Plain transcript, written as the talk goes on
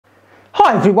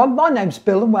Hi everyone, my name's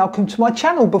Bill and welcome to my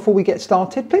channel. Before we get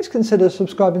started, please consider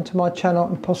subscribing to my channel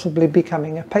and possibly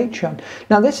becoming a patron.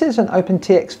 Now this is an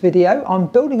OpenTX video. I'm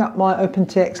building up my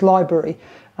OpenTX library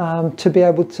to be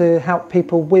able to help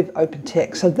people with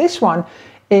OpenTX. So this one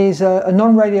is a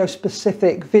non-radio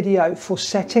specific video for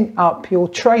setting up your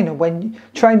trainer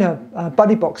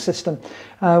buddy box system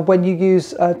when you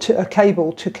use a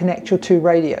cable to connect your two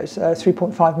radios,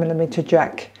 3.5mm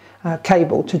jack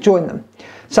cable to join them.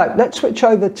 So let's switch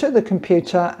over to the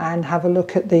computer and have a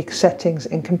look at the settings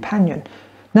in Companion.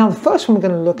 Now the first one we're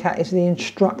going to look at is the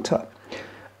instructor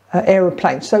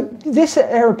aeroplane. So this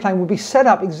aeroplane will be set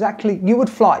up exactly, you would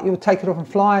fly it, you would take it off and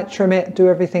fly it, trim it, do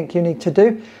everything you need to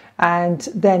do, and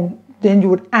then you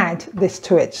would add this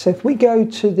to it. So if we go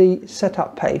to the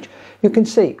setup page, you can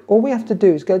see all we have to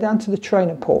do is go down to the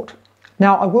trainer port.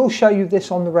 Now I will show you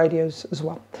this on the radios as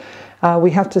well.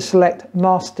 We have to select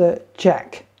master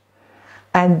jack.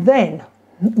 And then,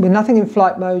 with nothing in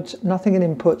flight modes, nothing in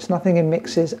inputs, nothing in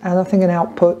mixes, and nothing in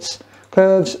outputs,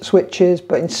 curves, switches,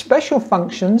 but in special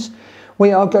functions,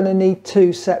 we are going to need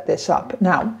to set this up.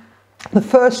 Now, the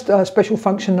first special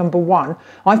function number 1,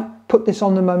 I've put this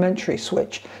on the momentary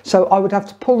switch. So I would have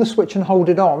to pull the switch and hold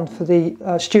it on for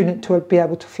the student to be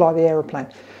able to fly the aeroplane.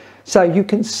 So you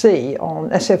can see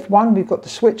on SF1, we've got the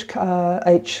switch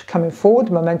H coming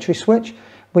forward, momentary switch.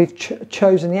 We've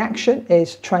chosen the action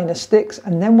is trainer sticks,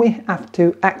 and then we have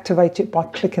to activate it by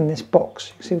clicking this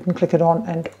box. You see we can click it on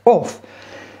and off.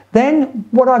 Then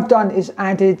what I've done is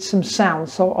added some sound,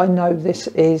 so I know this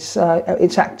is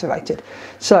it's activated.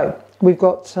 So we've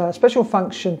got special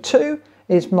function 2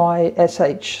 is my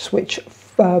SH switch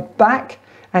back,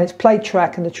 and it's play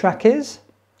track, and the track is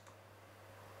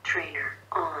trainer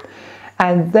on.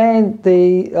 And then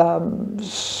the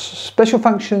special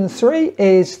function 3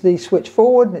 is the switch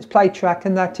forward, and it's play track,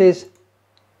 and that is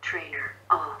trainer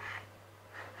off.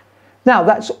 Now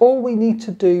that's all we need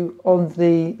to do on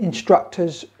the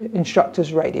instructor's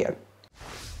radio.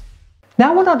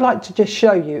 Now what I'd like to just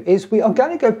show you is we are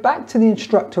going to go back to the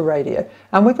instructor radio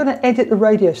and we're going to edit the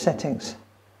radio settings.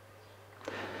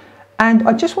 And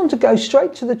I just want to go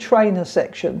straight to the trainer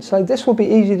section, so this will be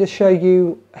easy to show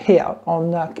you here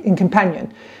on in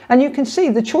Companion. And you can see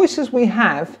the choices we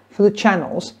have for the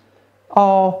channels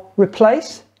are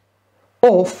replace,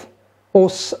 off, or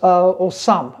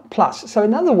sum, plus. So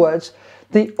in other words,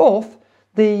 the off,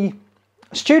 the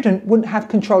student wouldn't have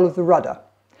control of the rudder.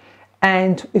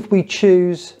 And if we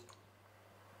choose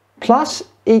plus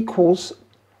equals,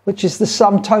 which is the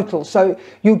sum total, so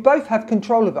you both have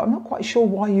control of it. I'm not quite sure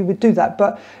why you would do that,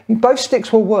 but both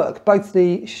sticks will work, both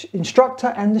the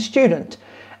instructor and the student.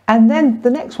 And then the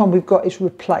next one we've got is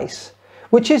replace,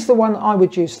 which is the one I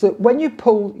would use, that when you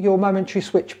pull your momentary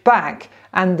switch back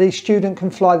and the student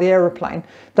can fly the aeroplane,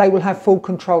 they will have full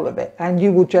control of it. And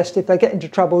you will just, if they get into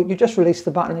trouble, you just release the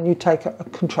button and you take a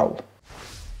control.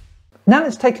 Now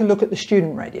let's take a look at the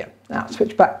student radio. Now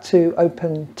switch back to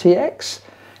OpenTX.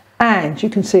 And you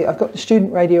can see I've got the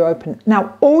student radio open.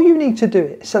 Now all you need to do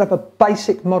is set up a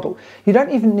basic model. You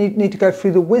don't even need to go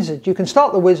through the wizard. You can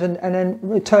start the wizard and then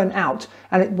return out,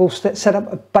 and it will set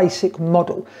up a basic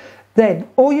model. Then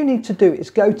all you need to do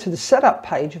is go to the setup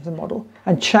page of the model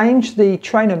and change the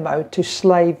trainer mode to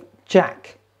slave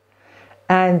jack.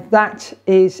 And that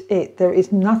is it. There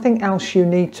is nothing else you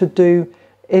need to do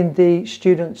in the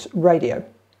student's radio.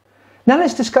 Now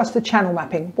let's discuss the channel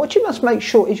mapping. What you must make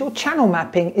sure is your channel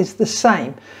mapping is the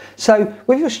same. So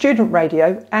with your student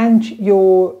radio and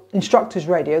your instructor's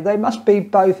radio, they must be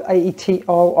both AET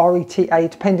or RETA,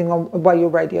 depending on the way your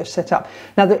radio is set up.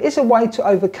 Now there is a way to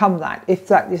overcome that if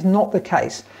that is not the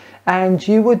case. And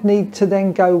you would need to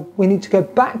then we need to go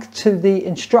back to the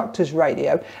instructor's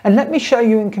radio, and let me show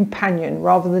you in Companion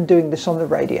rather than doing this on the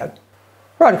radio.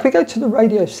 Right, if we go to the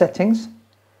radio settings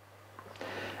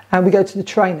and we go to the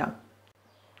trainer,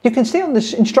 you can see on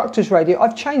this instructor's radio,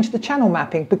 I've changed the channel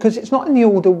mapping because it's not in the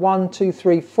order 1, 2,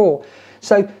 3, 4.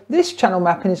 So this channel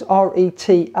mapping is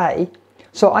RETA.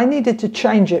 So I needed to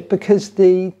change it because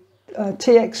the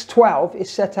TX12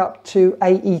 is set up to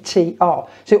AETR.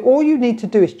 So all you need to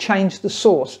do is change the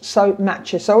source so it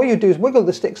matches. So all you do is wiggle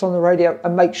the sticks on the radio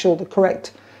and make sure the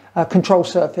correct control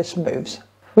surface moves.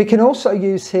 We can also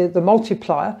use here the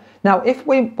multiplier. Now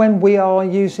when we are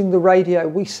using the radio,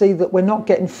 we see that we're not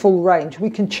getting full range, we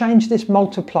can change this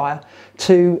multiplier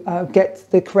to get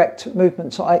the correct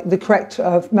movement, so the correct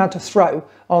amount of throw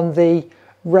on the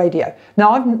radio.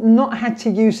 Now I've not had to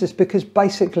use this because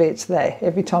basically it's there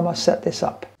every time I set this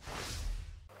up.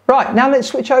 Right, now let's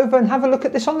switch over and have a look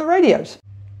at this on the radios.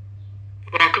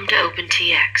 Welcome to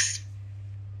OpenTX.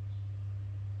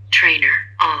 Trainer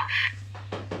off.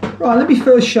 Right, let me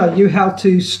first show you how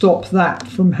to stop that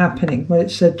from happening where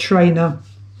it said trainer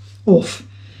off.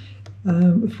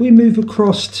 If we move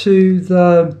across to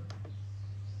the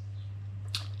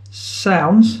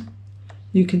sounds,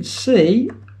 you can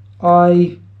see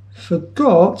I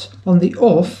forgot on the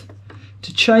off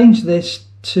to change this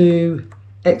to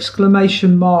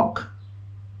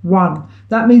 !1.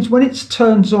 That means when it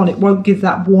turns on, it won't give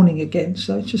that warning again.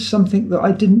 So it's just something that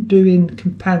I didn't do in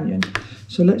Companion.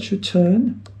 So let's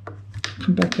return,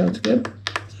 come back out again,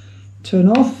 turn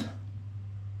off.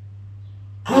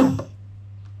 Welcome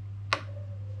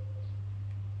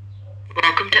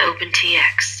to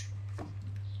OpenTX.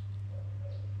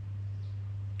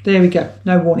 There we go,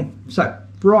 no warning. So,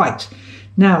 right,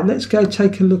 now let's go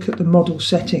take a look at the model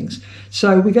settings.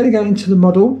 So we're going to go into the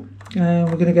model and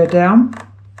we're going to go down.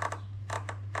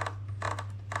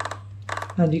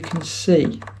 And you can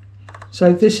see,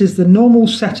 so this is the normal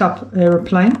setup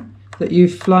aeroplane that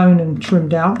you've flown and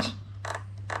trimmed out.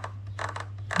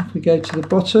 If we go to the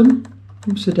bottom,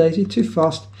 oops a daisy, too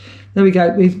fast. There we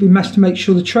go, we must make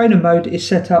sure the trainer mode is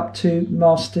set up to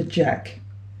master jack.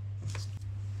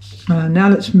 Now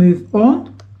let's move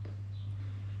on.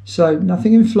 So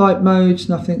nothing in flight modes,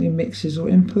 nothing in mixes or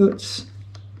inputs.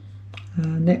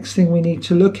 Next thing we need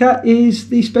to look at is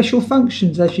the special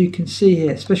functions, as you can see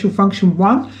here. Special function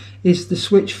 1 is the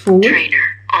switch forward. Trainer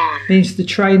on. Means the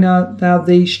trainer, now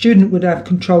the student would have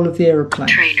control of the aeroplane.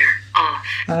 Trainer off.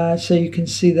 So you can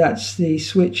see that's the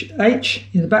switch H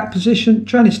in the back position,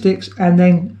 trainer sticks, and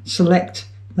then select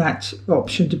that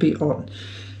option to be on.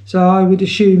 So I would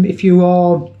assume if you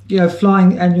are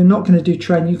flying and you're not going to do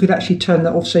training, you could actually turn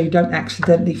that off so you don't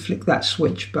accidentally flick that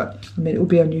switch, but I mean it would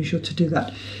be unusual to do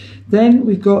that. Then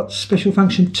we've got special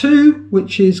function 2,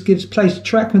 which gives place to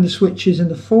track when the switch is in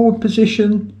the forward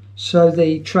position. So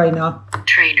the trainer on,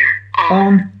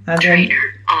 and trainer then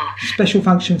off. Special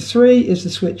function 3 is the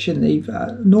switch in the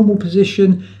normal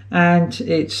position, and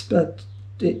it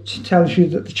tells you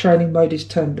that the training mode is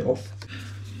turned off.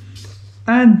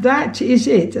 And that is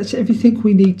it. That's everything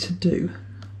we need to do.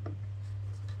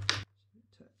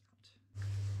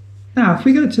 Now, if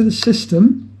we go to the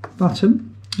system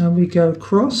button and we go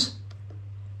across,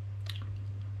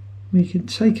 we can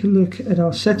take a look at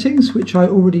our settings, which I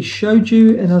already showed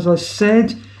you. And as I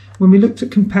said, when we looked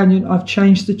at Companion, I've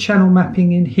changed the channel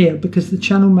mapping in here because the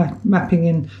channel mapping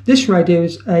in this radio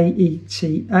is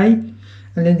AETA,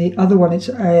 and in the other one it's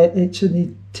in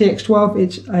the TX12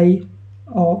 it's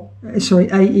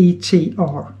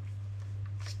AETR.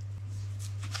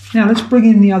 Now let's bring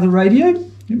in the other radio.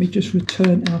 Let me just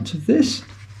return out of this.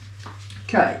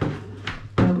 Okay,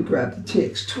 now we grab the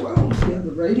TX12, the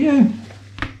other radio,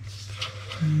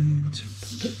 and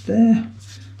put it there,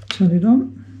 turn it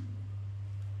on.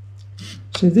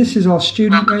 So this is our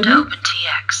student radio. Welcome to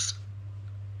OpenTX.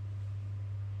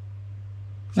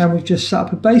 And we've just set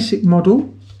up a basic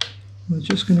model. We're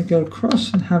just going to go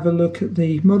across and have a look at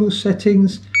the model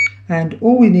settings, and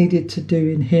all we needed to do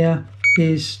in here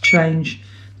is change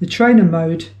the trainer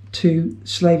mode to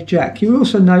slave jack. You'll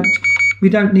also note we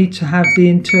don't need to have the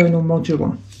internal module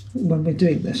on when we're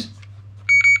doing this.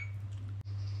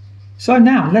 So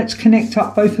now let's connect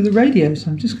up both of the radios.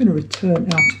 I'm just going to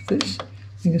return out of this,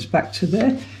 bring us back to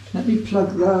there. Let me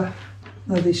plug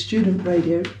the student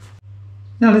radio.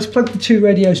 Now let's plug the two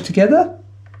radios together.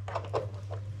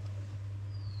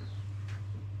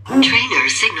 Trainer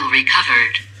signal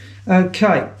recovered.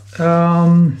 Okay,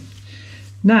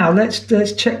 now let's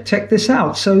check this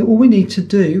out. So all we need to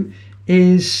do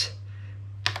is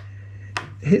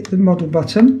hit the model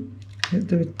button. Hit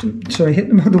the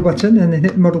model button and then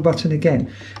hit the model button again.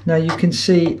 Now you can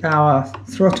see our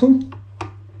throttle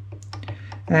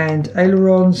and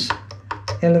ailerons,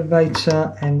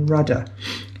 elevator and rudder.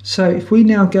 So if we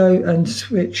now go and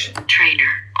switch Trainer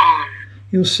on.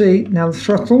 You'll see now the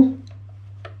throttle,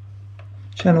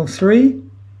 channel 3,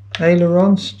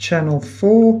 ailerons, channel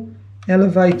 4,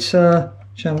 elevator,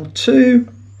 channel 2,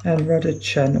 and rudder,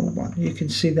 channel 1. You can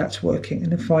see that's working.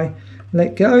 And if I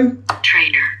let go,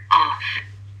 Trainer off.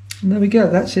 and there we go,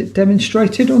 that's it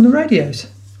demonstrated on the radios.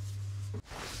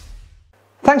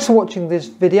 Thanks for watching this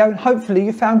video, and hopefully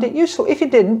you found it useful. If you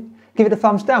didn't, give it a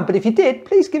thumbs down, but if you did,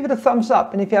 please give it a thumbs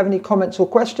up, and if you have any comments or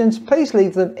questions, please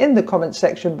leave them in the comment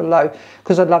section below,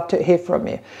 because I'd love to hear from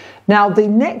you. Now the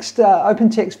next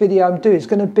OpenTX video I'm doing is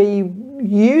going to be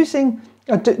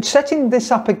setting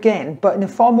this up again, but in a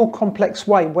far more complex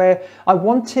way, where I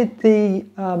wanted the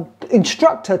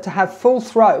instructor to have full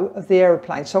throw of the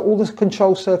aeroplane, so all the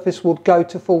control surface would go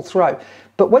to full throw,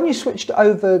 but when you switched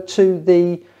over to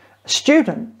the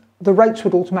student, the rates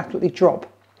would automatically drop.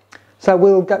 So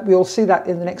we'll see that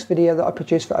in the next video that I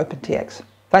produce for OpenTX.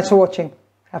 Thanks for watching.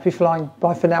 Happy flying.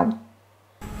 Bye for now.